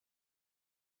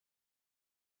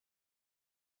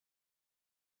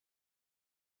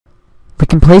We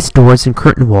can place doors and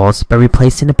curtain walls by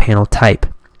replacing a panel type.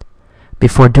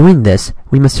 Before doing this,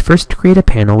 we must first create a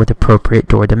panel with appropriate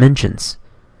door dimensions.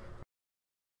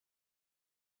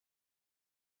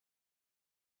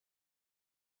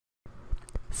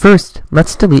 First,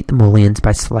 let's delete the mullions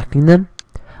by selecting them,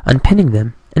 unpinning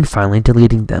them, and finally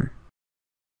deleting them.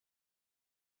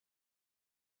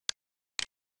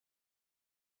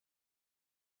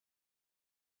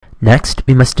 Next,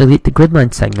 we must delete the grid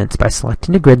line segments by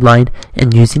selecting a grid line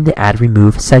and using the Add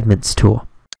Remove Segments tool.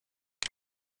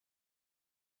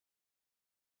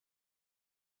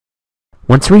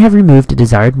 Once we have removed the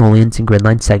desired mullions and grid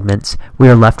line segments, we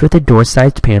are left with a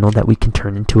door-sized panel that we can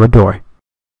turn into a door.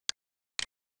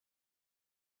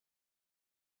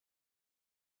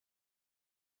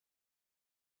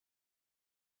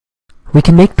 We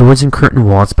can make doors and curtain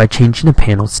walls by changing the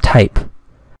panel's type.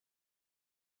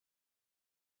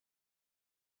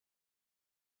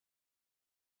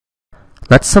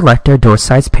 Let's select our door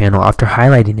size panel after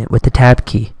highlighting it with the Tab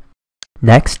key.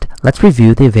 Next, let's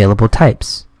review the available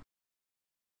types.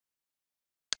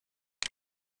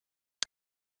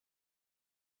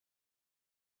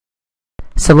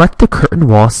 Select the curtain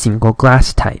wall single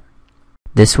glass type.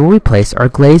 This will replace our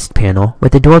glazed panel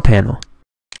with a door panel.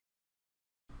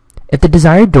 If the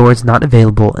desired door is not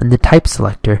available in the type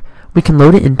selector, we can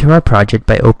load it into our project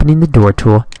by opening the Door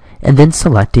tool and then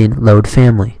selecting Load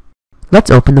Family. Let's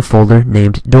open the folder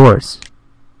named Doors.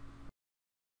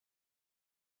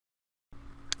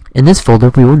 In this folder,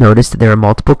 we will notice that there are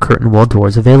multiple curtain wall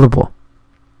doors available.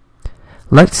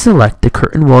 Let's select the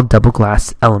curtain wall double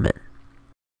glass element.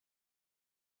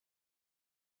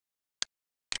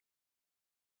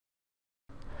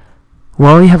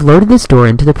 While we have loaded this door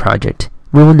into the project,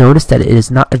 we will notice that it is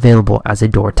not available as a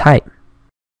door type.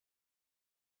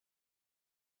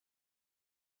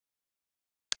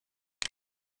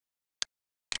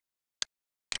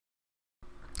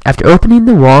 After opening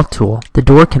the Wall tool, the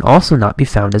door can also not be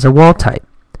found as a wall type.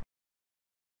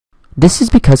 This is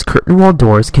because curtain wall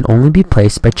doors can only be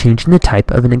placed by changing the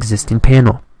type of an existing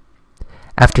panel.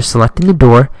 After selecting the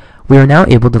door, we are now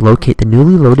able to locate the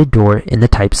newly loaded door in the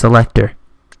type selector.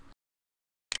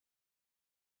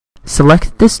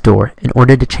 Select this door in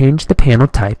order to change the panel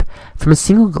type from a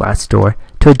single glass door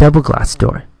to a double glass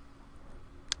door.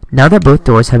 Now that both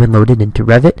doors have been loaded into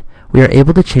Revit, we are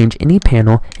able to change any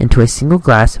panel into a single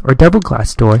glass or double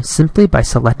glass door simply by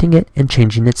selecting it and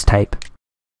changing its type.